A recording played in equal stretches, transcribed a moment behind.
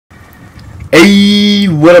Hey,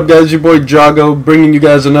 what up guys, your boy Drago, bringing you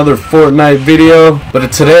guys another Fortnite video.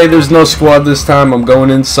 But today there's no squad this time. I'm going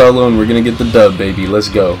in solo and we're gonna get the dub, baby. Let's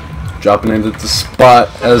go. Dropping into the spot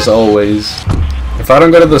as always. If I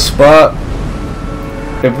don't go to the spot,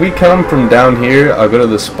 if we come from down here, I'll go to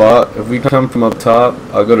the spot. If we come from up top,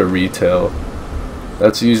 I'll go to retail.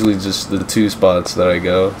 That's usually just the two spots that I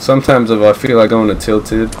go. Sometimes if I feel like going to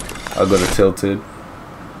tilted, I'll go to tilted.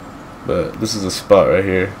 But this is a spot right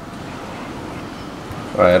here.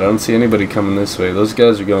 Alright, I don't see anybody coming this way. Those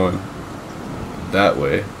guys are going that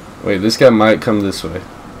way. Wait, this guy might come this way.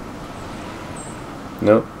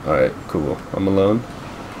 Nope. Alright, cool. I'm alone.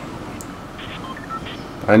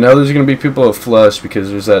 I know there's going to be people at Flush because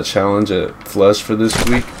there's that challenge at Flush for this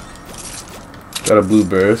week. Got a blue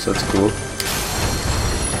burst, that's cool.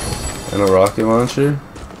 And a rocket launcher.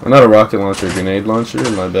 Well, not a rocket launcher, a grenade launcher,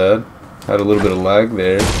 my bad. Had a little bit of lag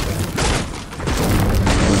there.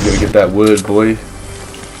 I'm going to get that wood, boy.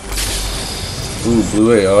 Ooh,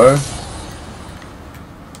 blue AR.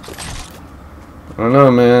 I don't know,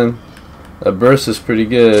 man. That burst is pretty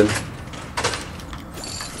good.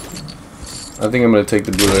 I think I'm gonna take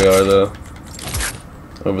the blue AR though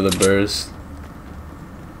over the burst.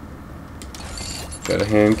 Got a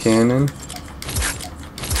hand cannon.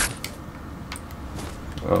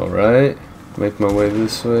 Alright. Make my way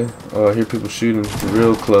this way. Oh, I hear people shooting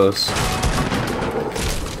real close.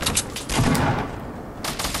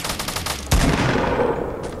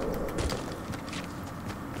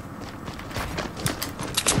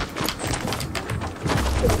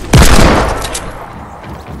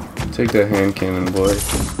 Take that hand cannon, boy.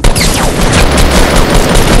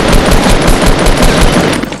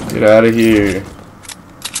 Get out of here.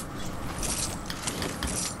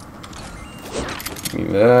 Give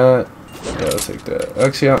me that. Yeah, I'll take that.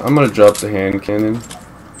 Actually, I'm gonna drop the hand cannon.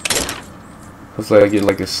 Hopefully I get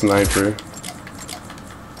like a sniper.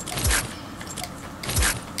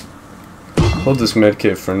 Hold this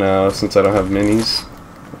medkit for now since I don't have minis.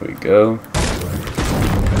 There we go.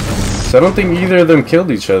 So I don't think either of them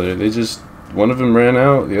killed each other. They just, one of them ran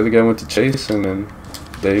out, the other guy went to chase, and then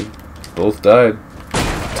they both died.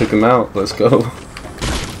 Took him out. Let's go.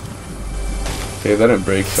 Okay, that didn't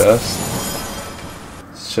break fast.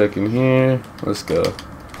 Let's check in here. Let's go.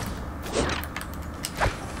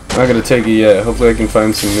 Not gonna take it yet. Hopefully I can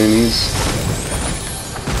find some minis.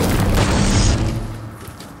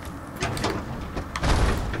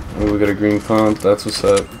 Oh, we got a green pump. That's what's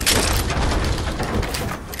up.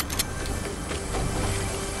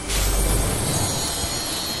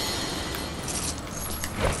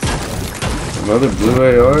 Another blue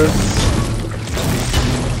AR?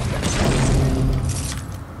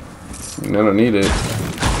 I don't need it.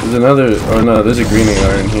 There's another, oh no, there's a green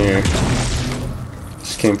AR in here.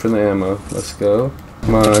 Just came for the ammo. Let's go.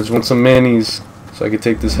 Come on, I just want some minis so I can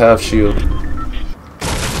take this half shield.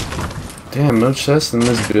 Damn, no chest in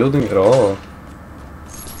this building at all.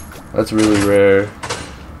 That's really rare.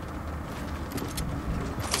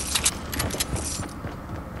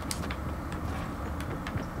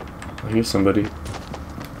 I hear somebody.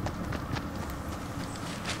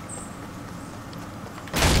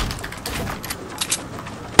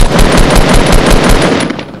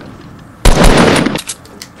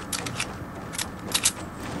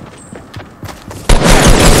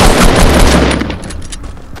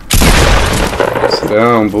 Sit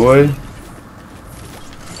down, boy.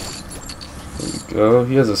 There we go.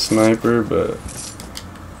 He has a sniper, but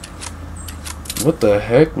what the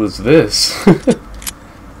heck was this?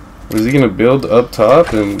 Was he gonna build up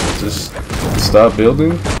top and just stop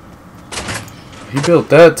building? He built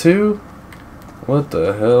that too? What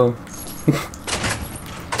the hell?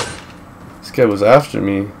 This guy was after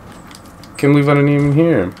me. Can't believe I didn't even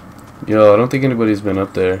hear him. Yo, I don't think anybody's been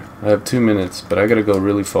up there. I have 2 minutes, but I gotta go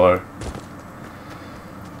really far.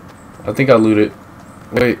 I think I'll loot it.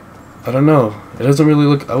 Wait, I don't know. It doesn't really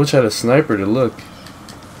look. I wish I had a sniper to look.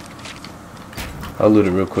 I'll loot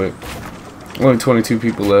it real quick. Only 22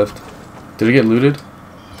 people left. Did it get looted?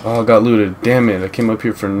 Oh, I got looted. Damn it. I came up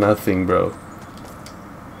here for nothing, bro.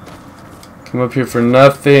 Came up here for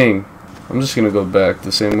nothing. I'm just going to go back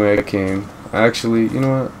the same way I came. Actually, you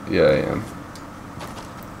know what? Yeah, I am.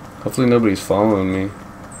 Hopefully nobody's following me.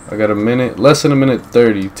 I got a minute, less than a minute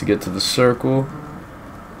 30 to get to the circle.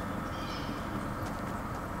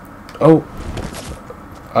 Oh.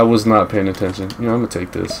 I was not paying attention. You know, I'm going to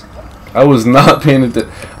take this. I was not paying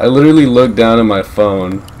attention. I literally looked down at my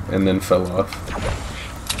phone and then fell off.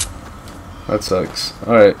 That sucks.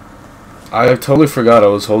 Alright. I totally forgot I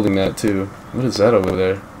was holding that too. What is that over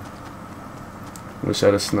there? Wish I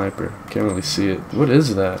had a sniper. Can't really see it. What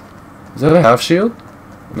is that? Is that a half shield?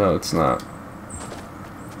 No, it's not.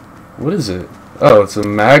 What is it? Oh, it's a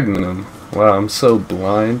magnum. Wow, I'm so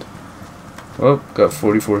blind. Oh, got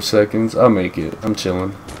 44 seconds. I'll make it. I'm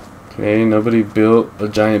chilling. Okay, nobody built a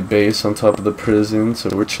giant base on top of the prison, so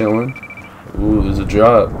we're chilling. Ooh, there's a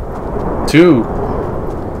drop. 2.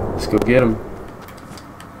 Let's go get him.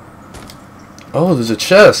 Oh, there's a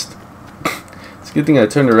chest. It's a good thing I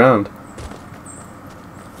turned around.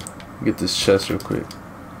 Get this chest real quick.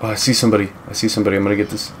 Oh, I see somebody. I see somebody. I'm gonna get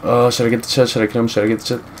this. Oh, should I get the chest? Should I kill him? Should I get the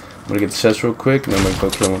chest? I'm gonna get the chest real quick, and then I'm gonna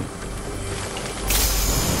go kill him.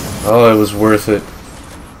 Oh, it was worth it.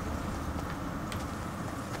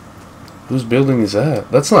 Whose building is that?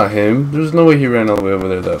 That's not him. There's no way he ran all the way over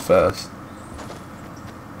there that fast.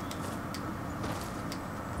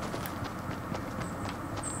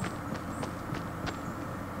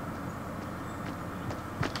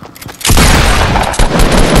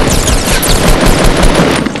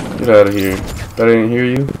 Get out of here. That I didn't hear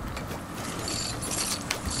you.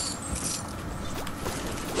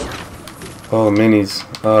 Oh, minis.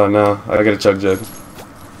 Oh, no. I got a chug jug.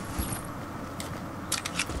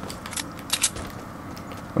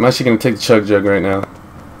 I'm actually going to take the chug jug right now.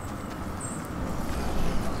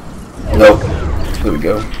 Nope. There we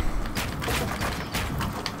go.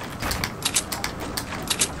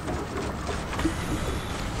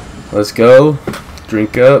 Let's go.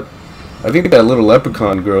 Drink up. I think that little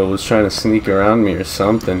leprechaun girl was trying to sneak around me or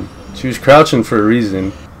something. She was crouching for a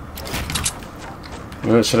reason. You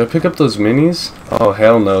know what, should I pick up those minis? Oh,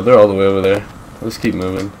 hell no. They're all the way over there. Let's keep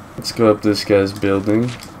moving. Let's go up this guy's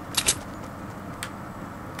building.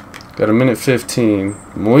 Got a minute 15.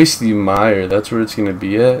 Moisty Mire. That's where it's going to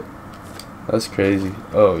be at? That's crazy.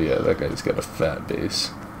 Oh, yeah. That guy's got a fat base.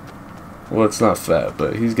 Well, it's not fat,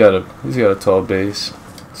 but he's got a tall base.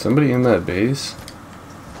 Somebody in that base?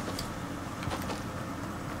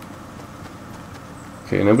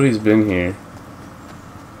 Okay, nobody's been here.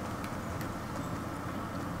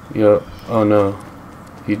 Yo, oh no.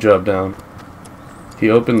 He dropped down. He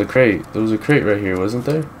opened the crate. There was a crate right here, wasn't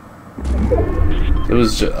there? It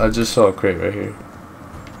was I just saw a crate right here.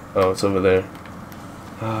 Oh, it's over there.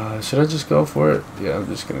 Should I just go for it? Yeah, I'm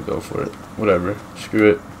just gonna go for it. Whatever.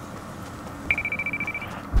 Screw it.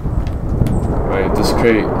 Alright, this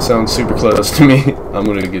crate sounds super close to me. I'm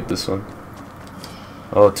gonna get this one.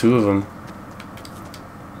 Oh, 2 of them.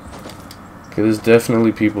 Okay, there's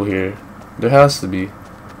definitely people here. There has to be.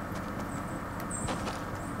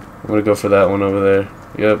 I'm gonna go for that one over there.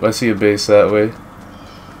 Yep, I see a base that way. I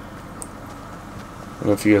don't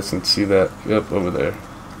know if you guys can see that. Yep, over there.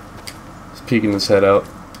 He's peeking his head out.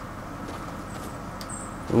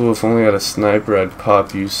 Ooh, if only I had a sniper, I'd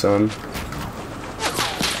pop you, son.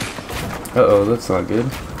 Uh-oh, that's not good.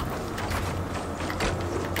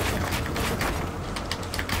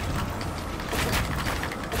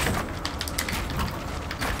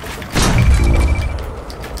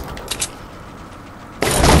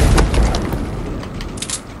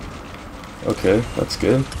 Okay, that's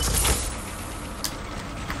good.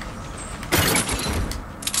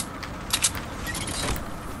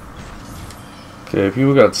 Okay,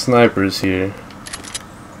 people got snipers here.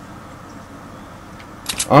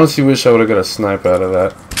 Honestly wish I would have got a snipe out of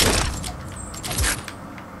that.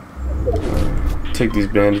 Take these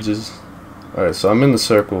bandages. Alright, so I'm in the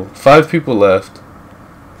circle. 5 people left.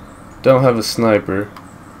 Don't have a sniper.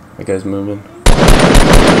 That guy's moving.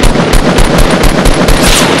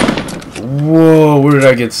 Whoa, where did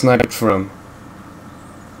I get sniped from?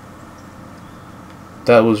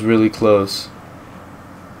 That was really close.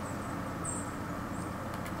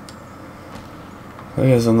 That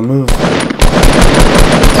guy's on the move.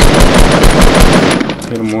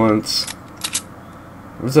 Hit him once.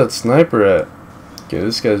 Where's that sniper at? Okay,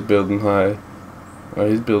 this guy's building high. Oh,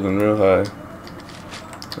 he's building real high.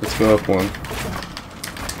 Let's go up one.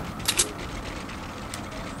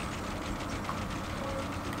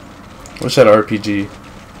 What's that RPG?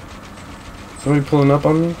 Somebody pulling up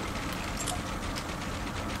on me?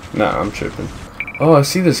 Nah, I'm tripping. Oh, I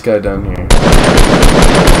see this guy down here.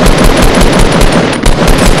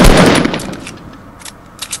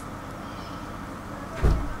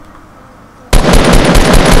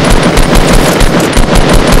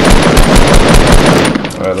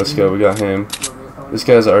 Alright, let's go. We got him. This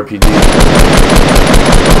guy's an RPG.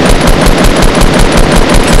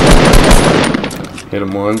 Hit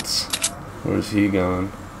him once. Where's he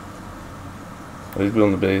going? Oh, he's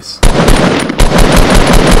building the base.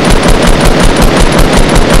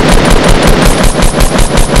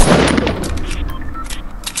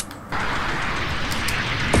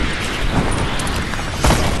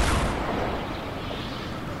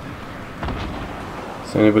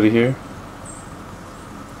 Is anybody here?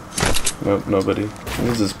 Nope, nobody. What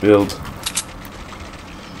is this build?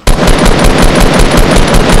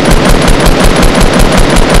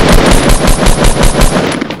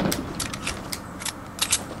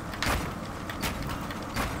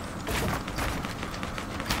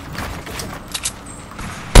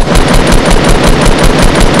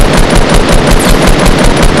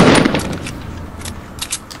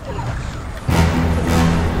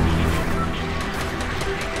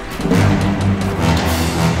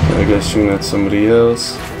 I guess shooting at somebody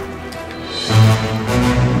else.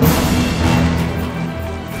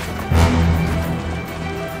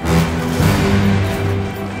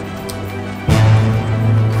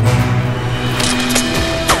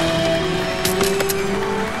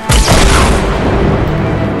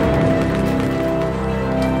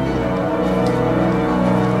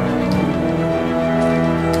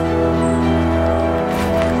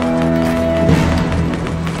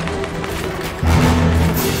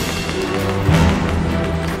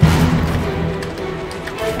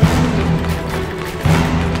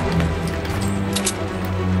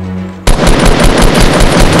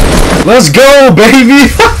 Let's go,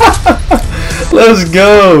 baby! Let's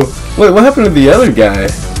go! Wait, what happened to the other guy?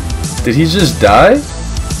 Did he just die?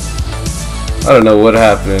 I don't know what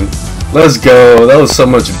happened. Let's go! That was so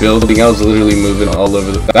much building. I was literally moving all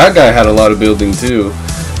over. That guy had a lot of building too.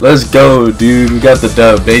 Let's go, dude. We got the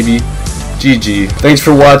dub, baby. GG. Thanks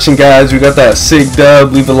for watching, guys. We got that sick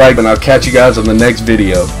dub. Leave a like, and I'll catch you guys on the next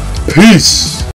video. Peace!